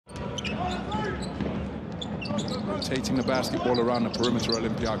Rotating the basketball around the perimeter,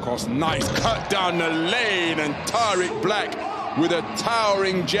 Olympiacos. Nice cut down the lane, and Tariq Black with a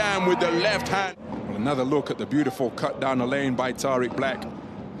towering jam with the left hand. Well, another look at the beautiful cut down the lane by Tariq Black.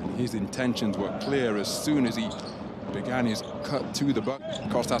 And his intentions were clear as soon as he began his cut to the bucket.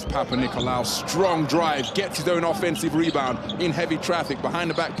 Kostas Papanikolaou, strong drive, gets his own offensive rebound in heavy traffic. Behind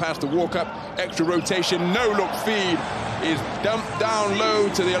the back pass to walk up, extra rotation, no-look feed is dumped down low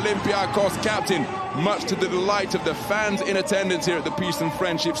to the Olympiacos captain, much to the delight of the fans in attendance here at the Peace and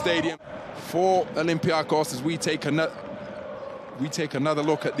Friendship Stadium. For Olympiacos, as we take another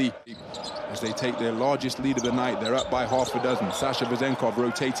look at as they take their largest lead of the night. They're up by half a dozen. Sasha Vezenkov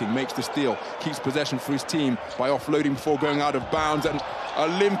rotating, makes the steal, keeps possession for his team by offloading before going out of bounds, and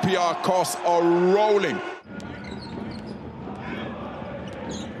Olympiacos are rolling.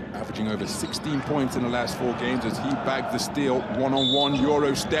 Averaging over 16 points in the last 4 games as he bagged the steal. One-on-one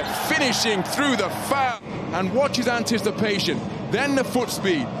Euro step, finishing through the foul. And watch his anticipation, then the foot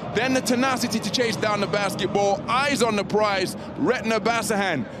speed, then the tenacity to chase down the basketball. Eyes on the prize, Retna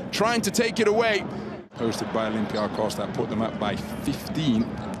Basahan trying to take it away. Posted by Olympiacos, that put them up by 15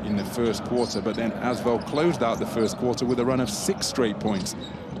 in the first quarter, but then ASVEL closed out the first quarter with a run of 6 straight points.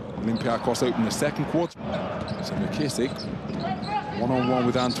 Olympiacos opened the second quarter. So Mckissic, one-on-one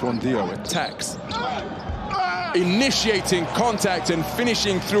with Antoine Dio, attacks, initiating contact and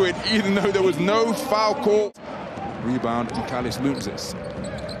finishing through it, even though there was no foul call. Rebound, Mckissic.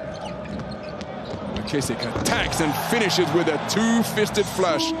 Mckissic attacks and finishes with a 2-fisted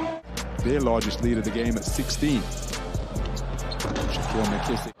flush. Their largest lead of the game at 16. Shaquielle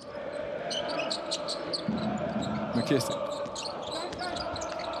Mckissic.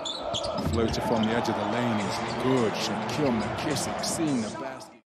 Floater from the edge of the lane is good. Shaquielle Mckissic seeing the back.